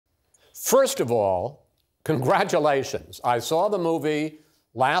First of all, congratulations. I saw the movie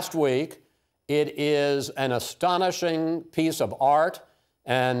last week. It is an astonishing piece of art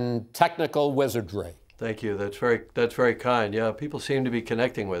and technical wizardry. Thank you. That's very kind. Yeah, people seem to be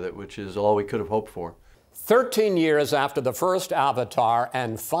connecting with it, which is all we could have hoped for. 13 years after the first Avatar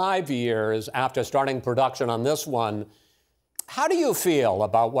and 5 years after starting production on this one, how do you feel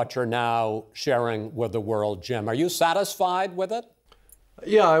about what you're now sharing with the world, Jim? Are you satisfied with it?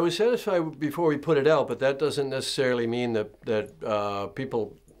 Yeah, I was satisfied before we put it out, but that doesn't necessarily mean that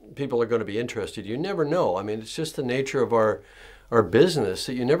people are going to be interested. You never know. I mean, it's just the nature of our business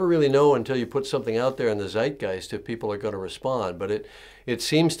that you never really know until you put something out there in the zeitgeist if people are going to respond. But it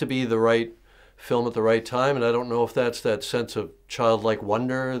seems to be the right film at the right time, and I don't know if that's that sense of childlike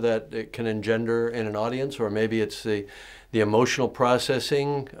wonder that it can engender in an audience, or maybe it's the emotional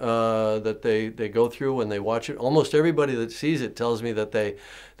processing that they go through when they watch it. Almost everybody that sees it tells me that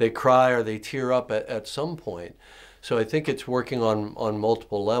they cry or they tear up at some point. So I think it's working on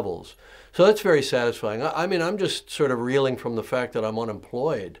multiple levels. So that's very satisfying. I mean, I'm just sort of reeling from the fact that I'm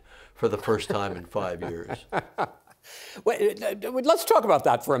unemployed for the first time in 5 years. Wait, let's talk about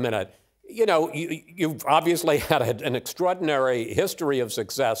that for a minute. You know, you've obviously had an extraordinary history of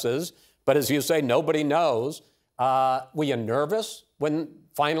successes, but as you say, nobody knows. Were you nervous when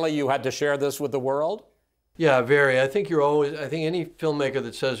finally you had to share this with the world? Yeah, very. I think any filmmaker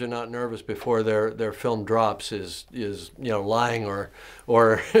that says they're not nervous before their film drops is lying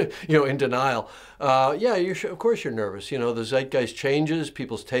or in denial. Yeah, of course you're nervous. The zeitgeist changes,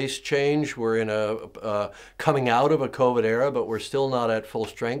 people's tastes change. We're in a coming out of a COVID era, but we're still not at full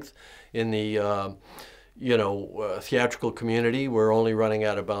strength in the theatrical community. We're only running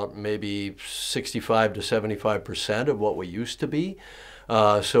at about maybe 65 to 75% of what we used to be.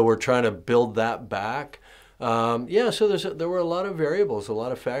 So we're trying to build that back. So there were a lot of variables, a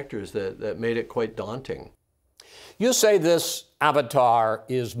lot of factors that made it quite daunting. You say this Avatar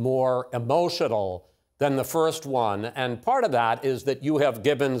is more emotional than the first one, and part of that is that you have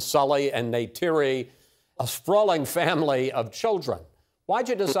given Sully and Neytiri a sprawling family of children. Why'd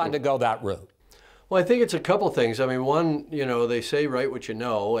you decide to go that route? Well, I think it's a couple things. I mean, one, they say write what you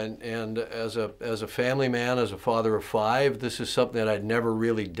know, and as a family man, as a father of 5, this is something that I'd never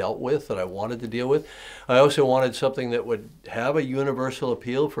really dealt with, that I wanted to deal with. I also wanted something that would have a universal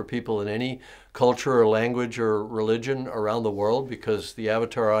appeal for people in any culture or language or religion around the world, because the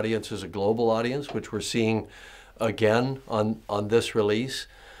Avatar audience is a global audience, which we're seeing again on this release.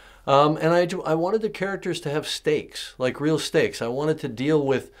 And I wanted the characters to have stakes, like real stakes. I wanted to deal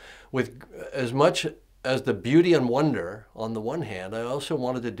with as much as the beauty and wonder on the one hand, I also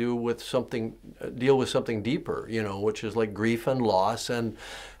wanted to deal with something deeper, which is like grief and loss and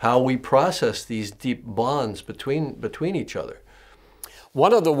how we process these deep bonds between each other.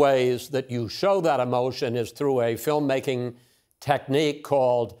 One of the ways that you show that emotion is through a filmmaking technique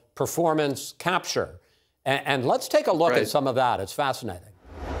called performance capture. And let's take a look at some of that. It's fascinating.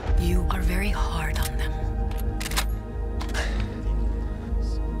 You are very hard on them.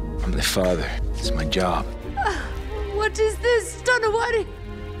 I'm their father. It's my job. What is this, Tonawari?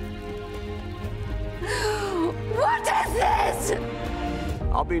 What is this?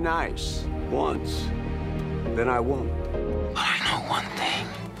 I'll be nice once, then I won't. But I know one thing.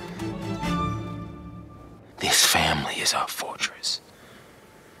 This family is our fortress.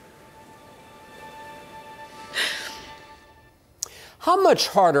 How much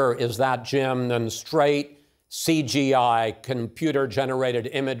harder is that, Jim, than straight CGI, computer-generated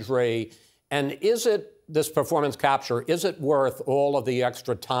imagery? And is it, this performance capture, is it worth all of the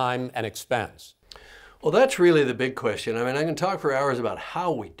extra time and expense? Well, that's really the big question. I mean, I can talk for hours about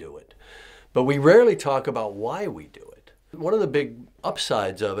how we do it, but we rarely talk about why we do it. One of the big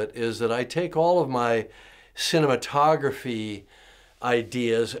upsides of it is that I take all of my cinematography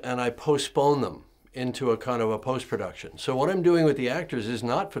ideas and I postpone them into a kind of a post-production. So what I'm doing with the actors is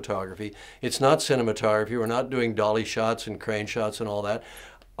not photography, it's not cinematography, we're not doing dolly shots and crane shots and all that.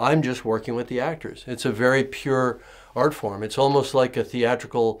 I'm just working with the actors. It's a very pure art form. It's almost like a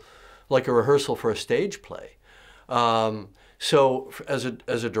theatrical, like a rehearsal for a stage play. So as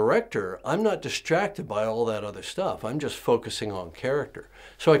a director, I'm not distracted by all that other stuff. I'm just focusing on character.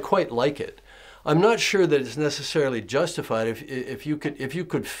 So I quite like it. I'm not sure that it's necessarily justified. If you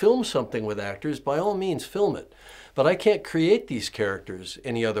could film something with actors, by all means film it. But I can't create these characters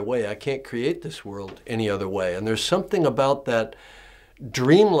any other way. I can't create this world any other way. And there's something about that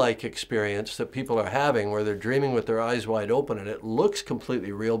dreamlike experience that people are having where they're dreaming with their eyes wide open and it looks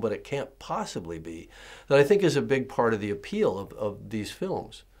completely real, but it can't possibly be, that I think is a big part of the appeal of these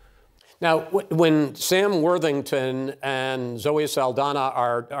films. Now, when Sam Worthington and Zoe Saldana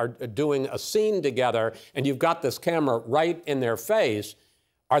are doing a scene together, and you've got this camera right in their face,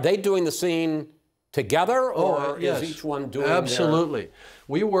 are they doing the scene together, or yes, is each one doing absolutely.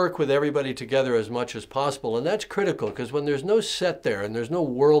 We work with everybody together as much as possible, and that's critical because when there's no set there and there's no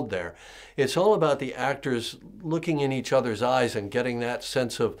world there, it's all about the actors looking in each other's eyes and getting that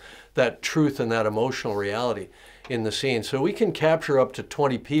sense of that truth and that emotional reality in the scene. So we can capture up to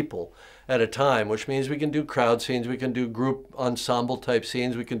 20 people at a time, which means we can do crowd scenes, we can do group ensemble type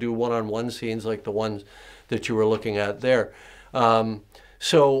scenes, we can do one-on-one scenes like the ones that you were looking at there.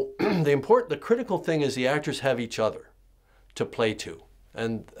 So the critical thing is the actors have each other to play to.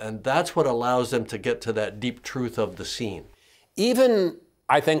 And that's what allows them to get to that deep truth of the scene. Even,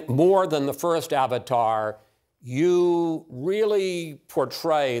 I think, more than the first Avatar, you really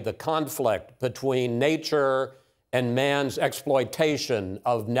portray the conflict between nature and man's exploitation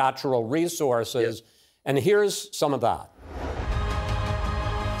of natural resources. Yes. And here's some of that.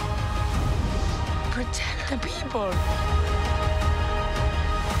 Protect the people.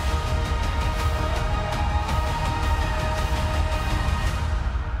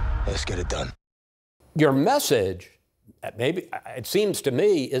 Let's get it done. Your message, maybe it seems to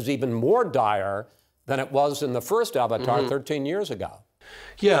me, is even more dire than it was in the first Avatar 13 years ago.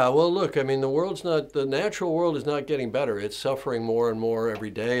 Yeah, well, look, I mean, the natural world is not getting better. It's suffering more and more every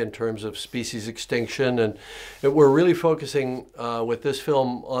day in terms of species extinction. And we're really focusing with this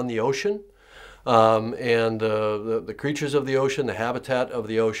film on the ocean and the creatures of the ocean, the habitat of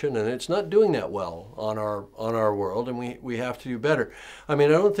the ocean. And it's not doing that well on our world, and we have to do better. I mean,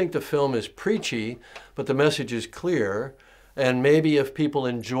 I don't think the film is preachy, but the message is clear. And maybe if people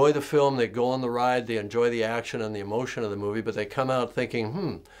enjoy the film, they go on the ride, they enjoy the action and the emotion of the movie, but they come out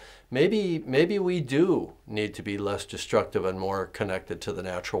thinking, maybe we do need to be less destructive and more connected to the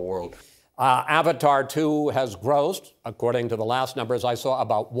natural world. Avatar 2 has grossed, according to the last numbers I saw,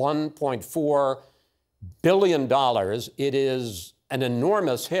 about $1.4 billion. It is an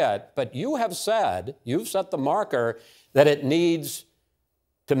enormous hit, but you have said, you've set the marker that it needs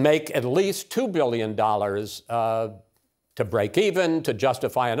to make at least $2 billion to break even, to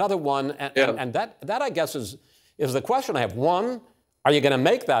justify another one. And that I guess, is the question I have. One, are you going to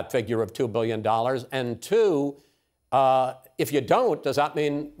make that figure of $2 billion? And two, if you don't, does that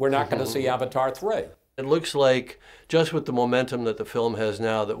mean we're not going to see Avatar 3? It looks like, just with the momentum that the film has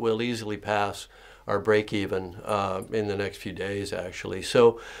now, that we'll easily pass our break even in the next few days, actually.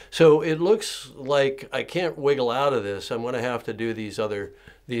 So it looks like I can't wiggle out of this. I'm going to have to do these other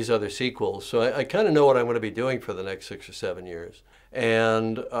sequels. So I kind of know what I'm going to be doing for the next 6 or 7 years.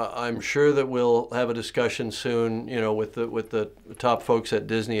 And I'm sure that we'll have a discussion soon, with the top folks at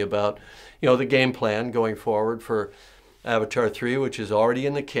Disney about, the game plan going forward for Avatar 3, which is already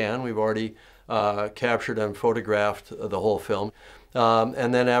in the can. We've already captured and photographed the whole film.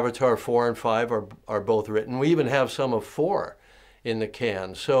 And then Avatar 4 and 5 are both written. We even have some of 4 in the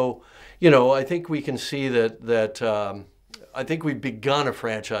can. So, I think we can see that I think we've begun a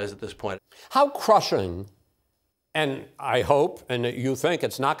franchise at this point. How crushing, and I hope, and you think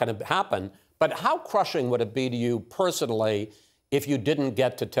it's not going to happen, but how crushing would it be to you personally if you didn't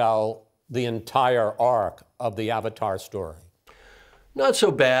get to tell the entire arc of the Avatar story? Not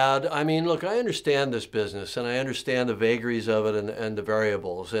so bad. I mean, look, I understand this business, and I understand the vagaries of it and the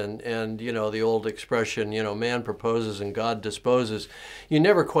variables, and the old expression, man proposes and God disposes. You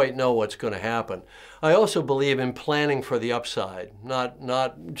never quite know what's going to happen. I also believe in planning for the upside, not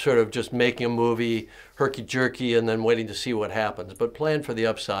sort of just making a movie herky-jerky and then waiting to see what happens, but plan for the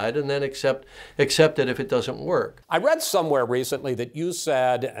upside and then accept it if it doesn't work. I read somewhere recently that you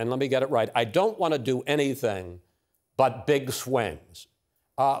said, and let me get it right, I don't want to do anything but big swings.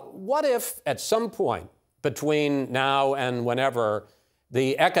 What if at some point between now and whenever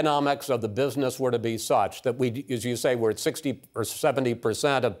the economics of the business were to be such that we, as you say, we're at 60 or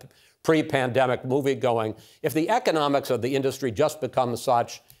 70% of pre-pandemic movie going, if the economics of the industry just become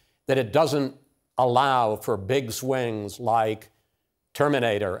such that it doesn't allow for big swings like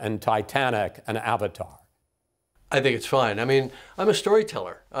Terminator and Titanic and Avatar? I think it's fine. I mean, I'm a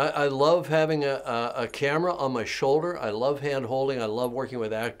storyteller. I love having a camera on my shoulder. I love hand-holding. I love working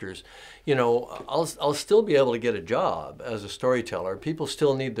with actors. I'll still be able to get a job as a storyteller. People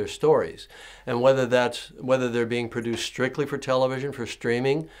still need their stories. And whether they're being produced strictly for television, for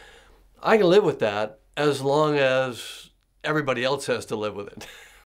streaming, I can live with that as long as everybody else has to live with it.